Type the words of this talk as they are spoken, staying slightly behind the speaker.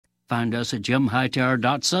Find us at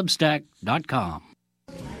jimhightower.substack.com.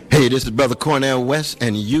 Hey, this is Brother Cornel West,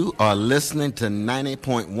 and you are listening to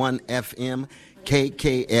 90.1 FM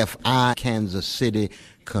KKFI Kansas City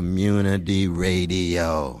Community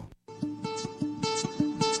Radio.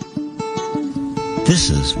 This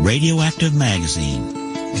is Radioactive Magazine,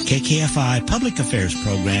 a KKFI public affairs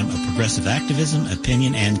program of progressive activism,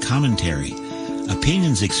 opinion, and commentary.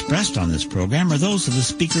 Opinions expressed on this program are those of the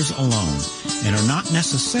speakers alone and are not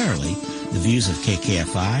necessarily the views of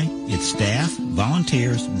KKFI, its staff,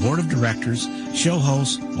 volunteers, board of directors, show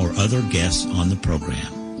hosts, or other guests on the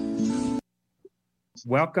program.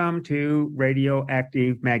 Welcome to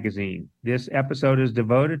Radioactive Magazine. This episode is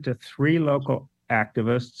devoted to three local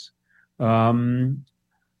activists. Ann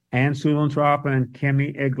Sulentrop and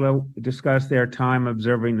Kimmy Igla discuss their time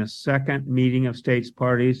observing the second meeting of states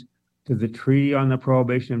parties to the Treaty on the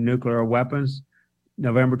Prohibition of Nuclear Weapons,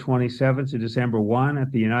 November 27th to December 1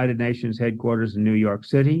 at the United Nations headquarters in New York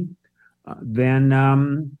City.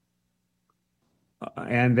 And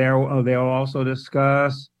they'll also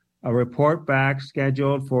discuss a report back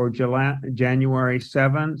scheduled for January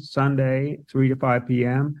 7th, Sunday, 3 to 5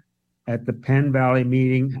 p.m. at the Penn Valley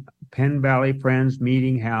Friends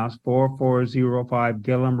Meeting House, 4405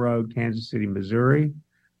 Gillum Road, Kansas City, Missouri.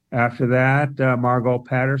 After that, Margot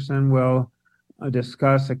Patterson will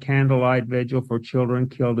discuss a candlelight vigil for children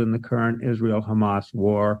killed in the current Israel-Hamas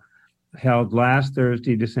war, held last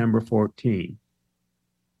Thursday, December 14.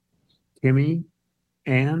 Kimmy,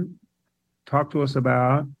 Ann, talk to us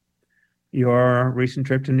about your recent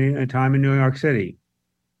trip to time in New York City.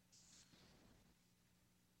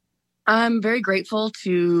 I'm very grateful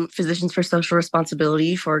to Physicians for Social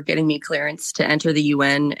Responsibility for getting me clearance to enter the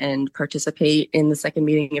UN and participate in the second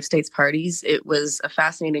meeting of states parties. It was a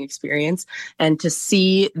fascinating experience, and to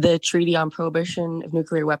see the Treaty on Prohibition of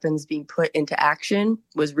Nuclear Weapons being put into action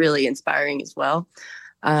was really inspiring as well.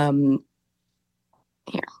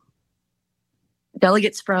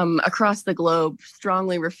 Delegates from across the globe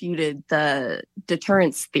strongly refuted the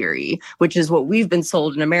deterrence theory, which is what we've been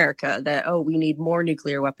sold in America, that, we need more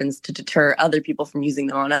nuclear weapons to deter other people from using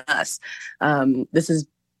them on us. This is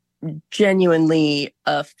genuinely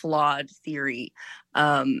a flawed theory,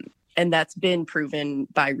 and that's been proven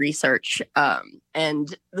by research.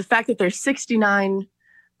 And the fact that there's 69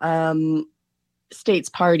 states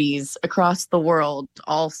parties across the world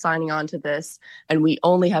all signing on to this, and we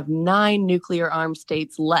only have 9 nuclear armed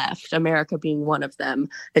states left, America being one of them.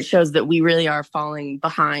 It shows that we really are falling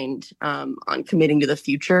behind on committing to the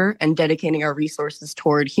future and dedicating our resources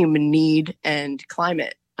toward human need and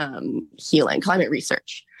climate healing, climate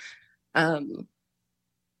research. Wait, I'm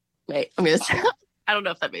gonna I don't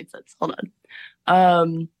know if that made sense. Hold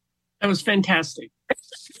on. That was fantastic.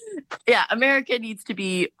 Yeah, America needs to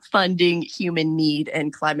be funding human need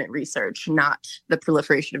and climate research, not the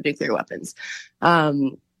proliferation of nuclear weapons.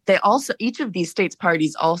 Each of these states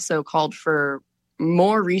parties also called for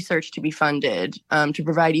more research to be funded to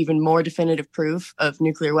provide even more definitive proof of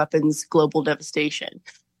nuclear weapons global devastation.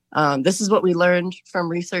 This is what we learned from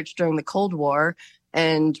research during the Cold War,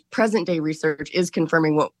 and present-day research is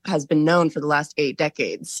confirming what has been known for the last 8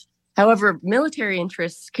 decades. However, military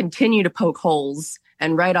interests continue to poke holes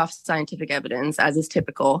and write off scientific evidence, as is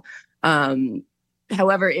typical.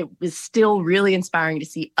 However, it was still really inspiring to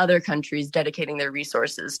see other countries dedicating their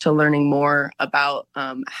resources to learning more about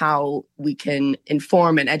how we can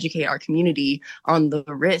inform and educate our community on the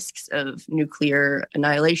risks of nuclear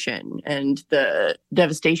annihilation and the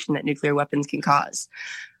devastation that nuclear weapons can cause.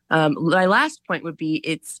 My last point would be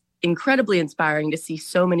it's incredibly inspiring to see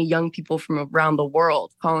so many young people from around the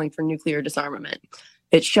world calling for nuclear disarmament.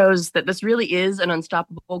 It shows that this really is an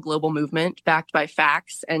unstoppable global movement backed by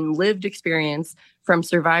facts and lived experience from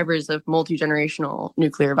survivors of multi-generational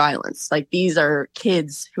nuclear violence. Like, these are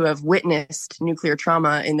kids who have witnessed nuclear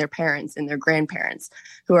trauma in their parents and their grandparents,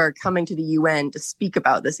 who are coming to the UN to speak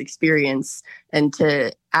about this experience and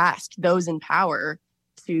to ask those in power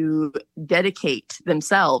to dedicate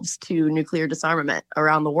themselves to nuclear disarmament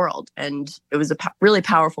around the world. And it was a really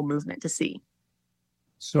powerful movement to see.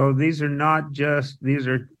 So these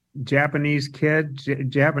are Japanese kids,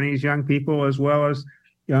 Japanese young people, as well as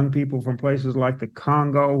young people from places like the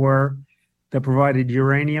Congo, where they provided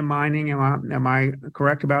uranium mining. Am I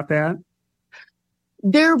correct about that?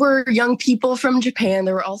 There were young people from Japan.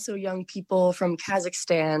 There were also young people from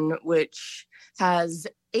Kazakhstan, which has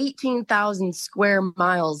 18,000 square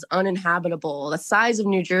miles uninhabitable, the size of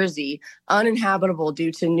New Jersey, uninhabitable due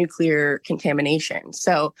to nuclear contamination.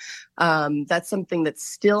 So that's something that's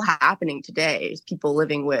still happening today, is people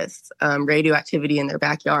living with radioactivity in their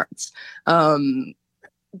backyards.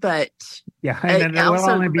 But Yeah, and then there will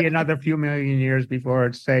also, only be another few million years before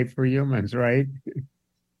it's safe for humans, right?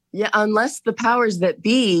 yeah, unless the powers that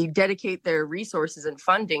be dedicate their resources and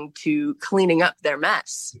funding to cleaning up their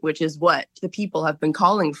mess, which is what the people have been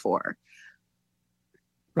calling for.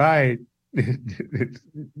 Right.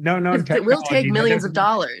 No, It will take millions of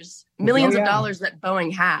dollars, millions of yeah. dollars that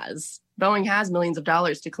Boeing has. Boeing has millions of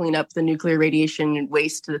dollars to clean up the nuclear radiation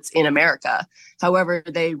waste that's in America. However,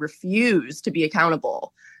 they refuse to be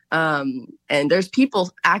accountable. And there's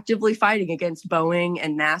people actively fighting against Boeing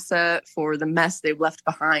and NASA for the mess they've left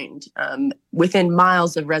behind within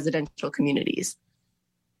miles of residential communities.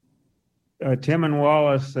 Tim and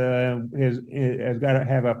Wallace has got to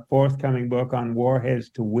have a forthcoming book on warheads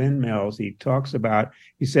to windmills. He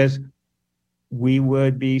says, we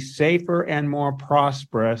would be safer and more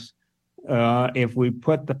prosperous if we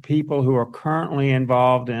put the people who are currently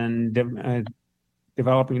involved in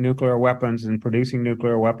developing nuclear weapons and producing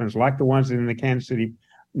nuclear weapons, like the ones in the Kansas City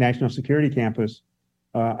National Security Campus,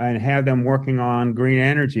 and have them working on green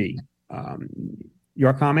energy.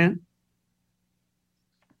 Your comment?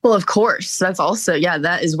 Well, of course, that's also,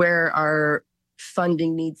 that is where our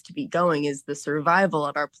funding needs to be going, is the survival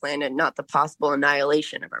of our planet, not the possible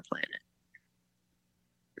annihilation of our planet.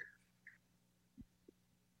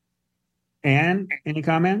 Anne, any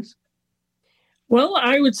comments? Well,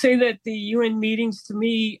 I would say that the UN meetings to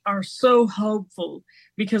me are so hopeful,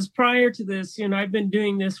 because prior to this, I've been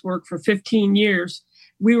doing this work for 15 years.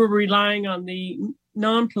 We were relying on the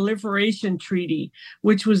Non-Proliferation Treaty,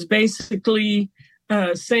 which was basically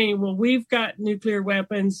saying, well, we've got nuclear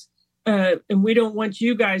weapons and we don't want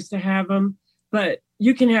you guys to have them, but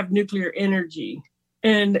you can have nuclear energy.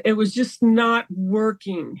 And it was just not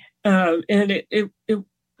working. And it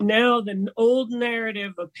now the old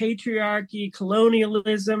narrative of patriarchy,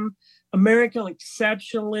 colonialism, American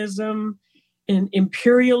exceptionalism, and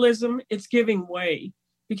imperialism, it's giving way,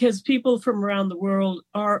 because people from around the world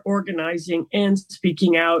are organizing and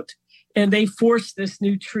speaking out. And they forced this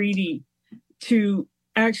new treaty to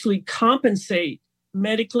actually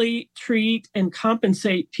medically treat and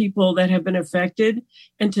compensate people that have been affected,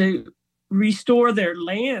 and to restore their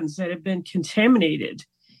lands that have been contaminated.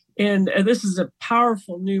 And this is a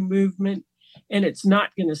powerful new movement, and it's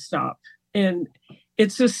not going to stop. And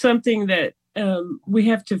it's just something that we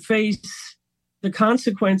have to face the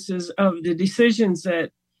consequences of the decisions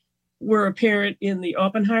that were apparent in the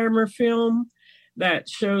Oppenheimer film that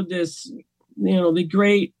showed this, the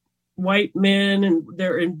great white men and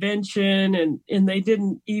their invention, and they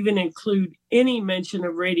didn't even include any mention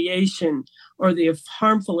of radiation or the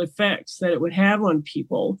harmful effects that it would have on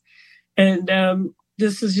people. And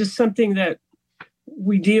this is just something that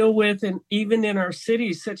we deal with, and even in our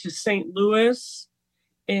cities such as St. Louis,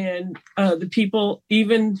 and the people,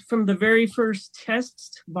 even from the very first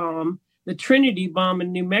test bomb, the Trinity bomb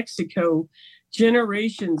in New Mexico,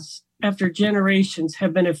 generations after generations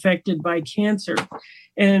have been affected by cancer.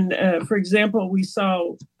 And for example, we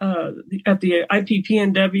saw at the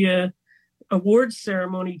IPPNW awards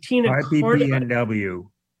ceremony, Tina IPPNW.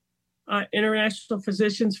 International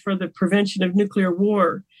Physicians for the Prevention of Nuclear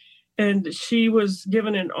War. And she was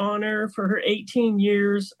given an honor for her 18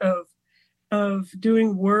 years of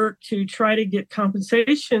doing work to try to get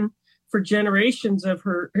compensation for generations of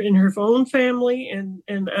her in her own family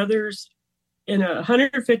and others in a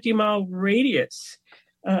 150-mile radius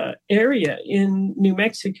area in New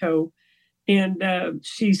Mexico. And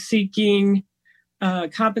she's seeking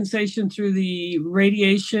compensation through the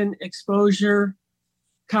Radiation Exposure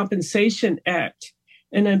Compensation Act.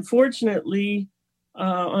 And unfortunately,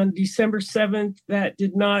 on December 7th, that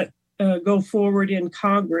did not go forward in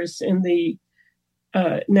Congress in the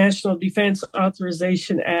National Defense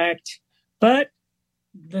Authorization Act. But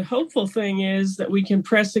the hopeful thing is that we can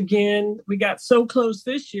press again. We got so close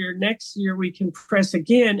this year. Next year, we can press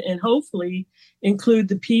again and hopefully include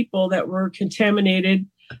the people that were contaminated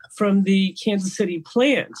from the Kansas City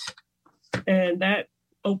plant. And that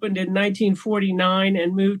opened in 1949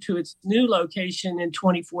 and moved to its new location in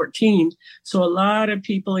 2014. So a lot of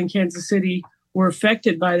people in Kansas City were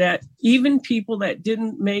affected by that, even people that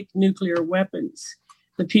didn't make nuclear weapons.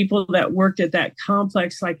 The people that worked at that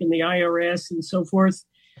complex, like in the IRS and so forth,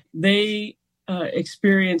 they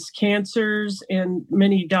experienced cancers, and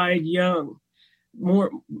many died younger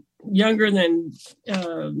than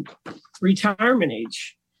retirement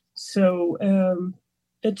age. So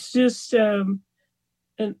it's just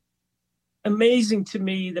amazing to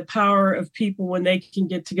me, the power of people when they can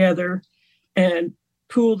get together and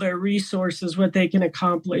pool their resources, what they can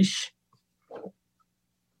accomplish.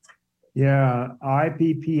 Yeah,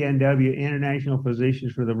 IPPNW, International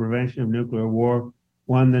Physicians for the Prevention of Nuclear War,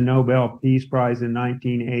 won the Nobel Peace Prize in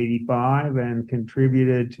 1985 and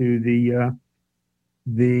contributed to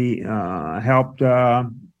helped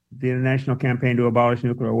the international campaign to abolish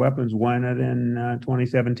nuclear weapons, won it in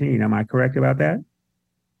 2017. Am I correct about that?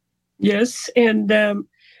 Yes, and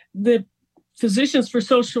the Physicians for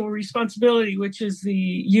Social Responsibility, which is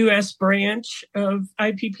the U.S. branch of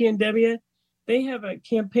IPPNW, they have a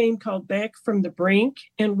campaign called Back from the Brink,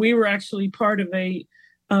 and we were actually part of a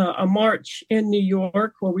march in New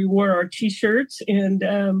York where we wore our T-shirts,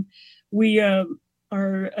 and we are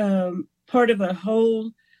part of a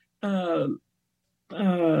whole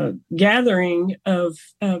gathering of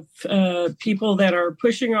people that are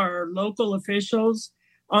pushing our local officials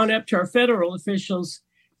on up to our federal officials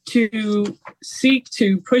to seek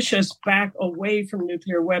to push us back away from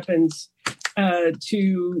nuclear weapons,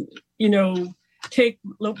 to, take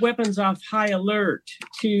weapons off high alert,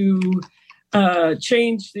 to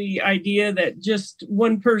change the idea that just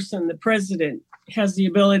one person, the president, has the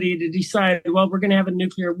ability to decide, well, we're going to have a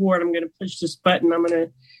nuclear war and I'm going to push this button, I'm going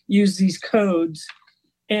to use these codes.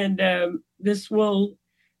 And this will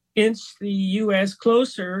inch the U.S.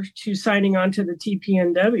 closer to signing on to the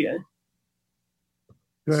TPNW.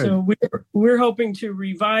 Good. So we're hoping to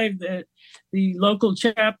revive the local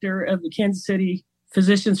chapter of the Kansas City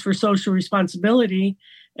Physicians for Social Responsibility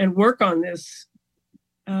and work on this.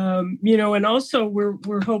 And also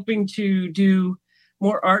we're hoping to do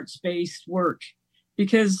more arts-based work,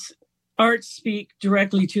 because arts speak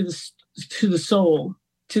directly to the soul,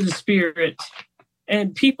 to the spirit,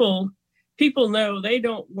 and people know they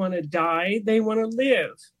don't want to die; they want to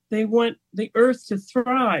live. They want the earth to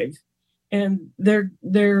thrive, and they're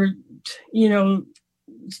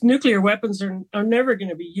nuclear weapons are never going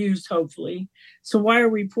to be used, hopefully. So why are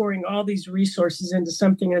we pouring all these resources into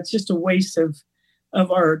something that's just a waste of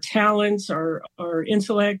our talents, our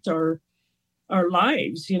intellect, our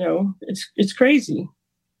lives? It's crazy.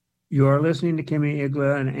 You are listening to Kimmy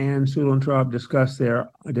Igla and Ann Sulentrop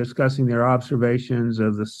discussing their observations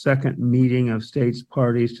of the second meeting of states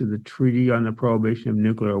parties to the Treaty on the Prohibition of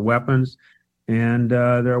Nuclear Weapons, and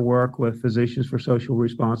their work with Physicians for Social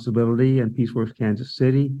Responsibility and PeaceWorks Kansas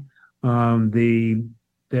City.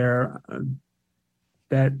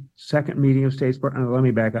 That second meeting of states parties. Let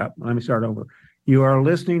me back up. Let me start over. You are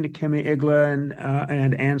listening to Kimmy Igla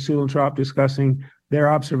and Ann Sulentrop discussing their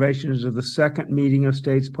observations of the second meeting of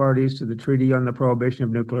states parties to the Treaty on the Prohibition of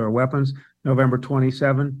Nuclear Weapons, November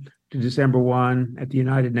 27 to December 1 at the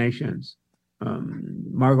United Nations.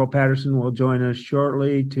 Margot Patterson will join us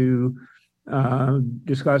shortly to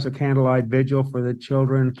discuss a candlelight vigil for the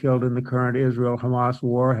children killed in the current Israel-Hamas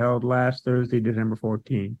war held last Thursday, December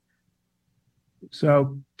 14.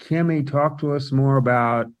 So, Kimmy, talk to us more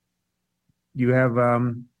about, you have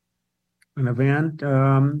an event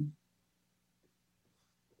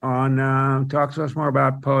talk to us more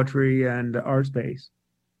about poetry and art space.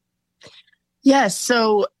 Yes,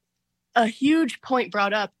 so a huge point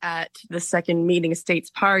brought up at the second meeting of states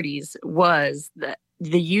parties was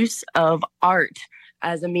the use of art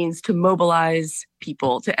as a means to mobilize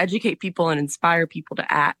people, to educate people and inspire people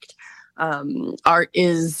to act. Art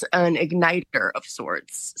is an igniter of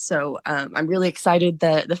sorts. So I'm really excited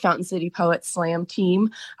that the Fountain City Poets Slam team,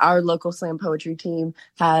 our local slam poetry team,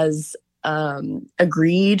 has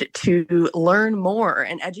agreed to learn more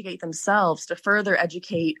and educate themselves to further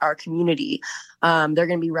educate our community. They're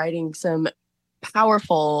going to be writing some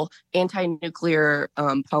powerful anti-nuclear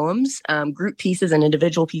poems, group pieces and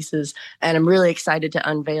individual pieces, and I'm really excited to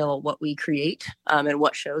unveil what we create and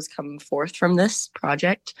what shows come forth from this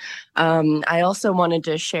project. I also wanted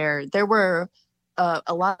to share, there were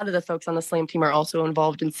a lot of the folks on the SLAM team are also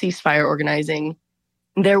involved in ceasefire organizing.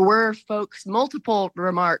 There were multiple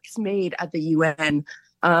remarks made at the UN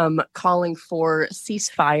calling for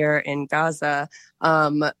ceasefire in Gaza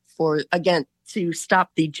to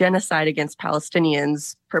stop the genocide against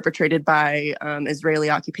Palestinians perpetrated by Israeli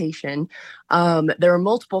occupation. There were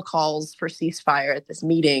multiple calls for ceasefire at this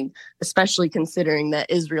meeting, especially considering that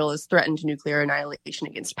Israel has threatened nuclear annihilation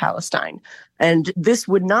against Palestine. And this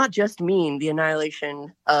would not just mean the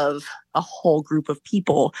annihilation of a whole group of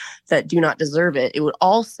people that do not deserve it. It would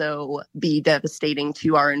also be devastating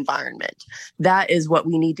to our environment. That is what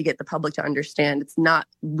we need to get the public to understand. It's not,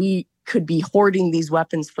 we could be hoarding these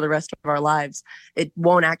weapons for the rest of our lives. It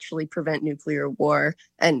won't actually prevent nuclear war.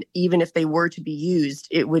 And even if they were to be used,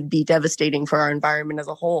 it would be devastating for our environment as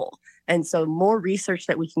a whole. And so more research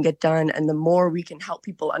that we can get done and the more we can help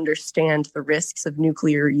people understand the risks of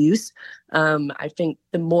nuclear use, I think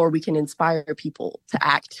the more we can inspire people to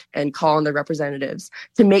act and call on their representatives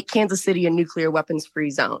to make Kansas City a nuclear weapons free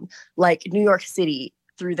zone. Like New York City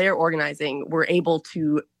through their organizing, were able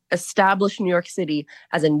to establish New York City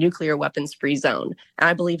as a nuclear weapons-free zone. And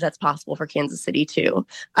I believe that's possible for Kansas City, too.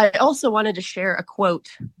 I also wanted to share a quote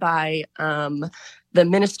by the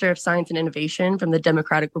Minister of Science and Innovation from the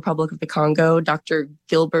Democratic Republic of the Congo, Dr.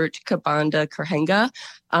 Gilbert Kabanda Kahenga.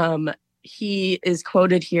 He is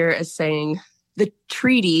quoted here as saying, "The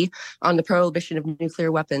Treaty on the Prohibition of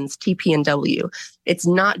Nuclear Weapons, TPNW, it's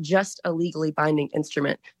not just a legally binding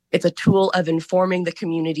instrument. It's a tool of informing the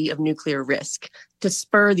community of nuclear risk to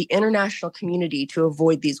spur the international community to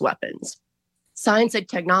avoid these weapons. Science and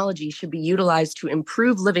technology should be utilized to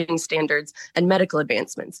improve living standards and medical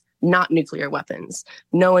advancements, not nuclear weapons.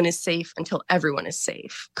 No one is safe until everyone is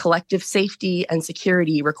safe. Collective safety and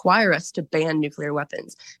security require us to ban nuclear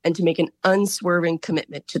weapons and to make an unswerving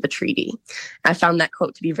commitment to the treaty." I found that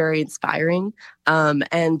quote to be very inspiring.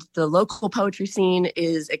 And the local poetry scene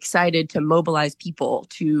is excited to mobilize people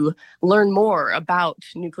to learn more about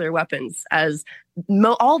nuclear weapons, as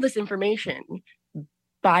all this information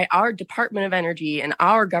by our Department of Energy and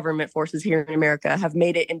our government forces here in America have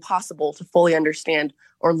made it impossible to fully understand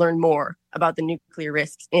or learn more about the nuclear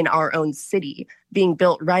risks in our own city being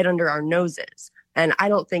built right under our noses. And I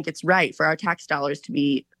don't think it's right for our tax dollars to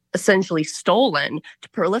be essentially stolen to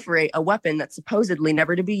proliferate a weapon that's supposedly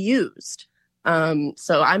never to be used.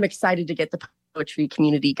 So I'm excited to get the poetry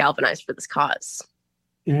community galvanized for this cause.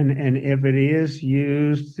 And if it is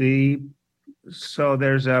used, so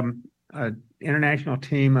there's an international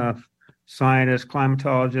team of scientists,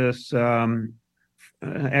 climatologists,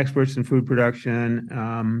 experts in food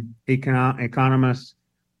production, economists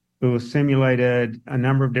who simulated a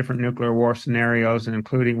number of different nuclear war scenarios, and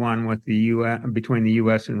including one with the U.S. between the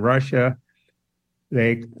U.S. and Russia.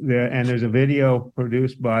 And there's a video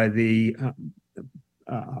produced by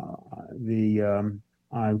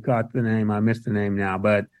I've got the name, I missed the name now,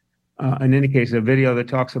 but in any case, a video that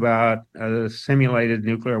talks about a simulated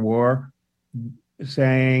nuclear war,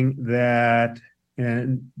 saying that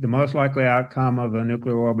the most likely outcome of a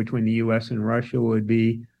nuclear war between the U.S. and Russia would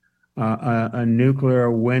be a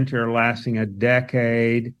nuclear winter lasting a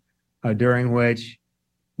decade, during which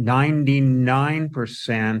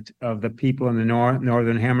 99% of the people in the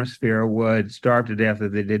northern hemisphere would starve to death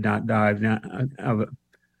if they did not die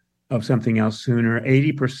of something else sooner.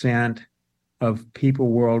 80% of people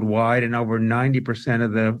worldwide, and over 90%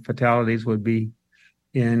 of the fatalities would be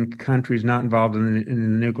in countries not involved in the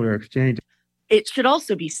nuclear exchange. It should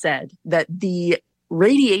also be said that the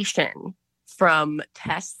radiation from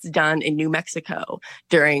tests done in New Mexico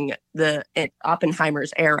during the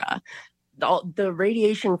Oppenheimer's era, the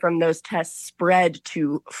radiation from those tests spread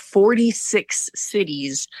to 46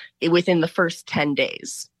 cities within the first 10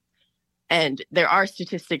 days. And there are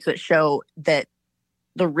statistics that show that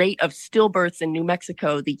the rate of stillbirths in New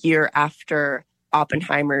Mexico the year after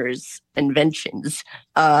Oppenheimer's inventions,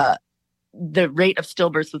 the rate of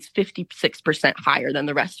stillbirths was 56% higher than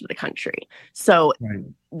the rest of the country. So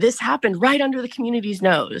This happened right under the community's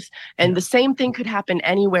nose. And the same thing could happen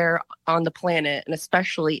anywhere on the planet, and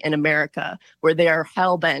especially in America, where they are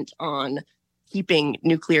hell-bent on keeping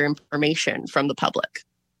nuclear information from the public.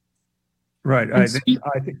 Right.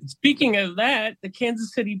 Speaking of that, the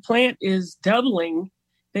Kansas City plant is doubling.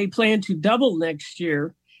 They plan to double next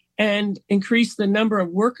year and increase the number of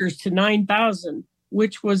workers to 9,000,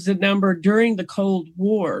 which was the number during the Cold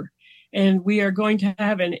War. And we are going to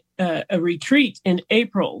have a retreat in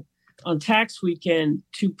April on tax weekend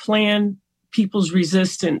to plan people's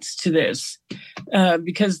resistance to this,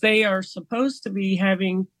 because they are supposed to be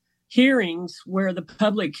having hearings where the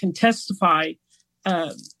public can testify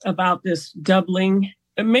about this doubling,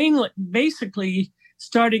 basically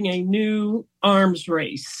starting a new arms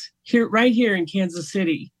race right here in Kansas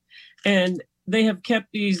City. And they have kept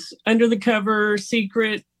these under the cover,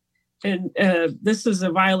 secret, and this is a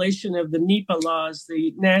violation of the NEPA laws,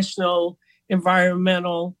 the National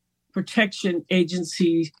Environmental Protection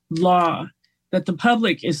Agency law, that the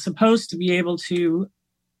public is supposed to be able to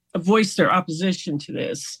voice their opposition to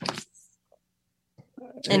this.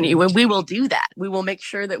 And we will do that. We will make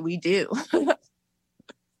sure that we do.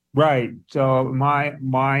 Right. So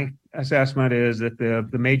my assessment is that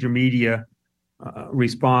the major media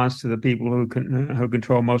responds to the people who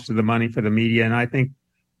control most of the money for the media, and I think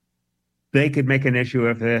they could make an issue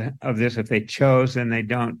of this if they chose, and they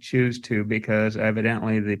don't choose to, because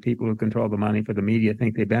evidently the people who control the money for the media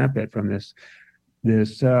think they benefit from this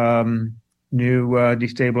new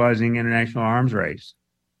destabilizing international arms race.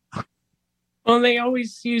 Well, they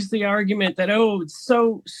always use the argument that, it's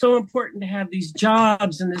so important to have these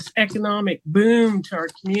jobs and this economic boom to our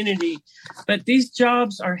community. But these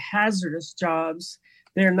jobs are hazardous jobs.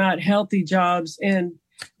 They're not healthy jobs. And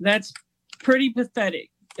That's pretty pathetic.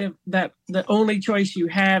 If that the only choice you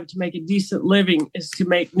have to make a decent living is to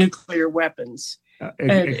make nuclear weapons.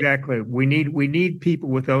 Exactly. We need people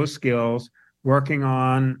with those skills working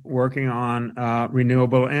on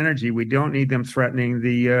renewable energy. We don't need them threatening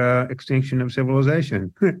the extinction of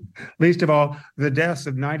civilization. Least of all, the deaths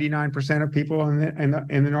of 99% of people in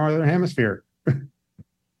the northern hemisphere.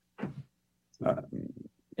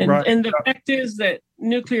 And the fact is that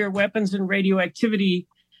nuclear weapons and radioactivity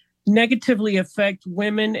negatively affect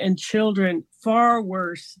women and children far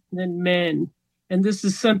worse than men. And this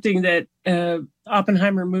is something that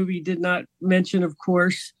Oppenheimer movie did not mention, of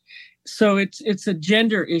course. So it's a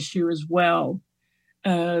gender issue as well.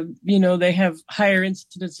 They have higher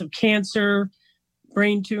incidence of cancer,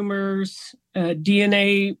 brain tumors,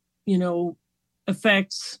 DNA,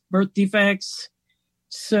 effects, birth defects.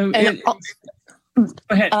 So go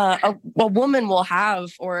ahead. A woman will have,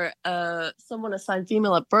 or someone assigned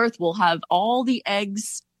female at birth will have all the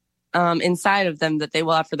eggs inside of them that they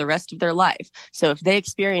will have for the rest of their life. So if they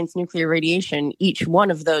experience nuclear radiation, each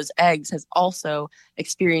one of those eggs has also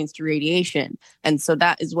experienced radiation. And so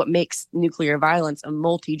that is what makes nuclear violence a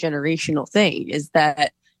multi-generational thing, is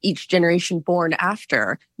that each generation born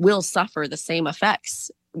after will suffer the same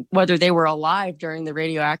effects, whether they were alive during the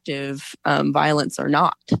radioactive violence or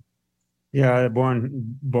not. Yeah,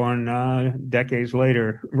 born decades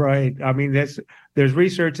later, right? I mean, there's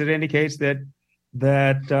research that indicates that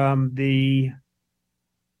the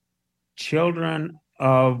children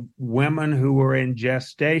of women who were in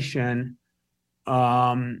gestation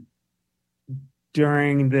during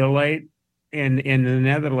the late in the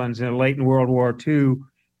Netherlands in late in World War II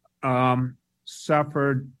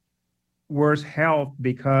suffered worse health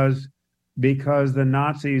because the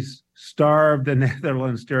Nazis starved the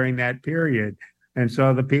Netherlands during that period, and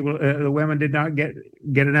so the women did not get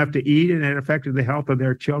enough to eat, and it affected the health of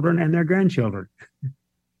their children and their grandchildren.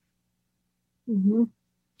 Mm-hmm.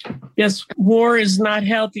 Yes, war is not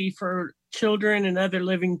healthy for children and other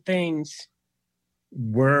living things.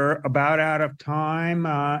 We're about out of time.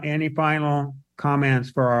 Any final comments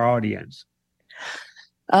for our audience?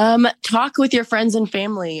 Talk with your friends and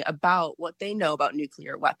family about what they know about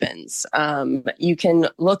nuclear weapons. You can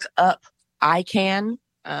look up ICAN,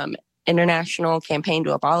 International Campaign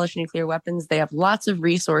to Abolish Nuclear Weapons. They have lots of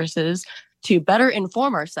resources to better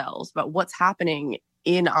inform ourselves about what's happening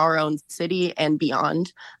in our own city and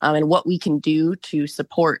beyond, and what we can do to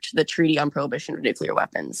support the Treaty on Prohibition of Nuclear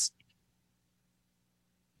Weapons.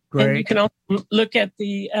 Great. And you can also look at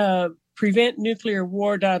the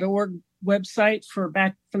preventnuclearwar.org website for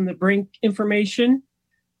Back from the Brink information.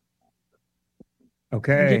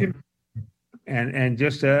 Okay. And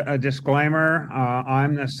just a disclaimer,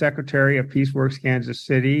 I'm the secretary of PeaceWorks Kansas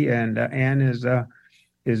City, and Ann is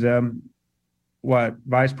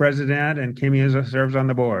vice president, and Kimmy serves on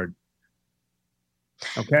the board.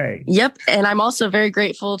 Okay. Yep. And I'm also very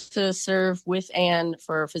grateful to serve with Ann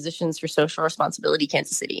for Physicians for Social Responsibility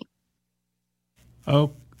Kansas City.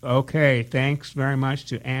 Okay. Thanks very much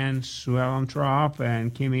to Ann Swellentrop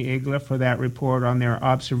and Kimmy Igla for that report on their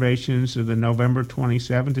observations of the November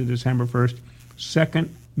 27th to December 1st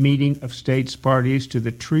second meeting of states parties to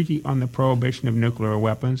the Treaty on the Prohibition of Nuclear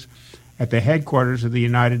Weapons at the headquarters of the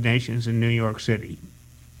United Nations in New York City.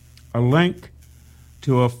 A link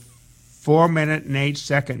to a 4-minute and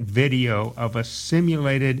 8-second video of a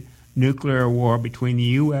simulated nuclear war between the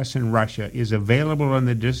U.S. and Russia is available in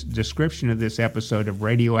the description of this episode of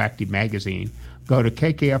Radioactive Magazine. Go to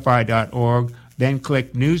kkfi.org, then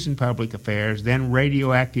click News and Public Affairs, then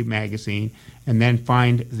Radioactive Magazine, and then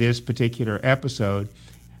find this particular episode.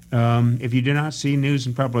 If you do not see News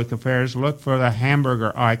and Public Affairs, look for the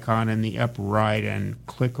hamburger icon in the upper right and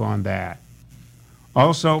click on that.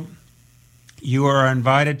 Also, you are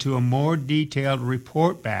invited to a more detailed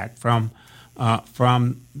report back from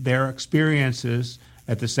their experiences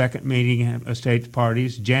at the second meeting of states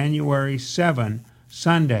parties, January 7,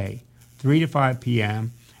 Sunday, 3 to 5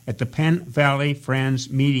 p.m. at the Penn Valley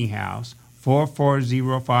Friends Meeting House,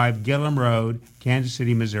 4405 Gillum Road, Kansas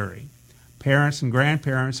City, Missouri. Parents and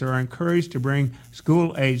grandparents are encouraged to bring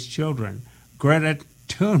school-aged children. Greta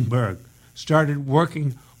Thunberg started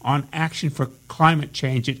working on action for climate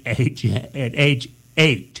change at age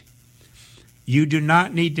 8. You do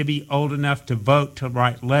not need to be old enough to vote to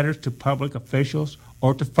write letters to public officials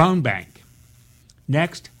or to phone bank.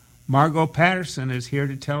 Next, Margot Patterson is here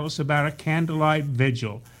to tell us about a candlelight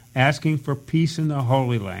vigil asking for peace in the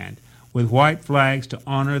Holy Land, with white flags to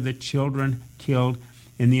honor the children killed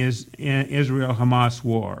in the Israel-Hamas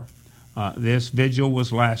war. This vigil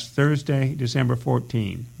was last Thursday, December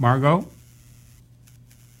 14. Margot?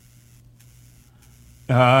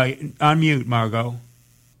 Unmute, Margot.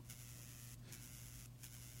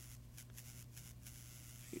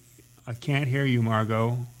 I can't hear you,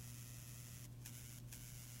 Margot.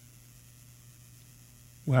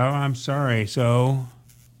 Well, I'm sorry. So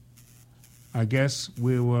I guess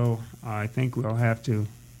I think we'll have to.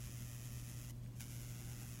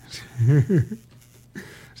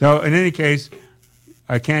 So in any case,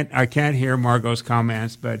 I can't hear Margot's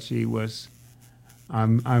comments, but she was.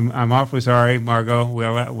 I'm awfully sorry, Margot.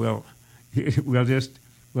 We'll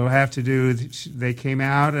have to do. They came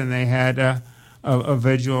out and they had a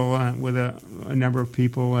vigil with a number of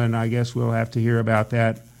people, and I guess we'll have to hear about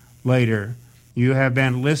that later. You have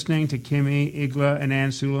been listening to Kimmy Igla and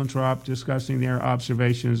Ann Sulentrop discussing their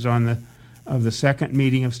observations of the second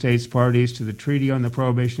meeting of states parties to the Treaty on the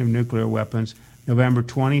Prohibition of Nuclear Weapons, November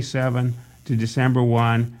 27 to December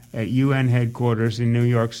 1 at UN headquarters in New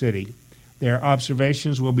York City. Their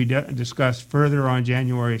observations will be discussed further on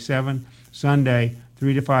January 7, Sunday,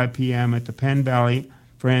 3 to 5 p.m. at the Penn Valley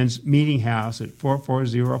Friends Meeting House at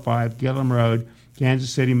 4405 Gillum Road, Kansas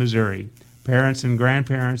City, Missouri. Parents and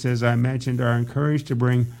grandparents, as I mentioned, are encouraged to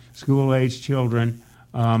bring school-age children.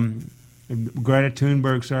 Greta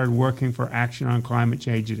Thunberg started working for action on climate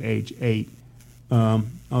change at age 8.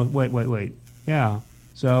 Wait. Yeah.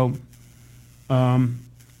 So,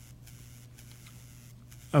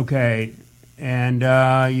 okay. And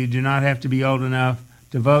you do not have to be old enough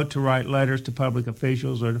to vote to write letters to public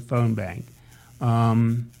officials or to phone bank.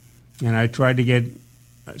 And I tried to get,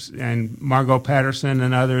 and Margot Patterson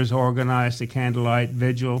and others organized a candlelight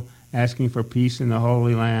vigil asking for peace in the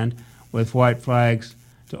Holy Land with white flags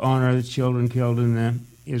to honor the children killed in the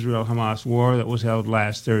Israel-Hamas war that was held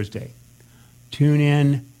last Thursday. Tune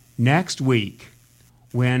in next week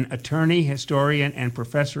when attorney, historian, and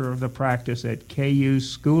professor of the practice at KU's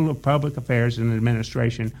School of Public Affairs and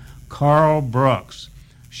Administration, Carl Brooks,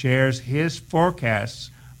 shares his forecasts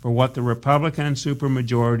for what the Republican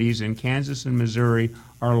supermajorities in Kansas and Missouri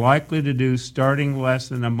are likely to do starting less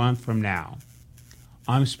than a month from now.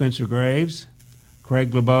 I'm Spencer Graves.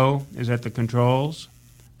 Craig LeBeau is at the controls.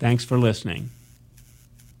 Thanks for listening.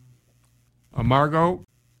 Margot?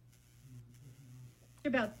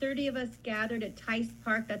 About 30 of us gathered at Tice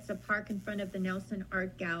Park. That's a park in front of the Nelson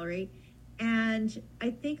Art Gallery. And I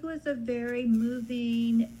think it was a very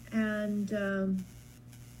moving and,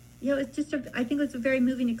 I think it was a very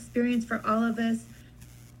moving experience for all of us.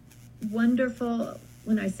 Wonderful,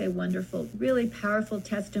 when I say wonderful, really powerful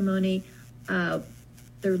testimony. A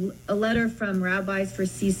letter from Rabbis for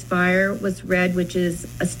Ceasefire was read, which is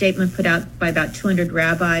a statement put out by about 200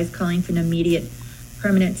 rabbis calling for an immediate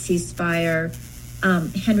permanent ceasefire.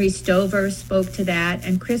 Henry Stover spoke to that,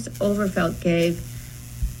 and Chris Overfelt gave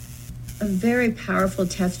a very powerful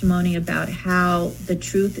testimony about how the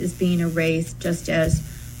truth is being erased, just as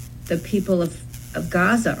the people of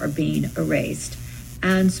Gaza are being erased,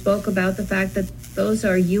 and spoke about the fact that those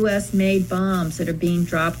are U.S.-made bombs that are being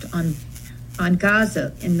dropped on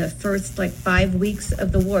Gaza. In the first 5 weeks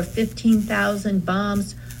of the war, 15,000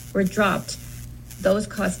 bombs were dropped. Those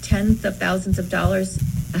cost tens of thousands of dollars,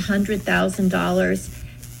 $100,000.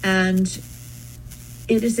 And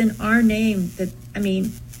it is in our name that,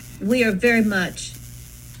 we are very much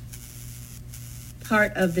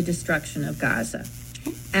part of the destruction of Gaza.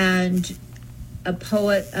 And a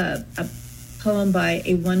poem by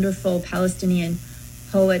a wonderful Palestinian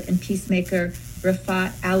poet and peacemaker,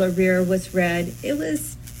 Rafat Al-Arir, was read. It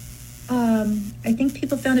was, I think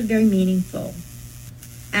people found it very meaningful.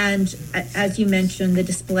 And as you mentioned, the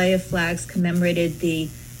display of flags commemorated the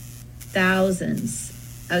thousands.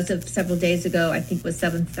 As of several days ago, I think it was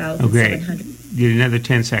 7,700. Okay, you had another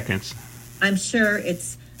 10 seconds. I'm sure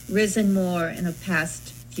it's risen more in the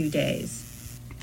past few days.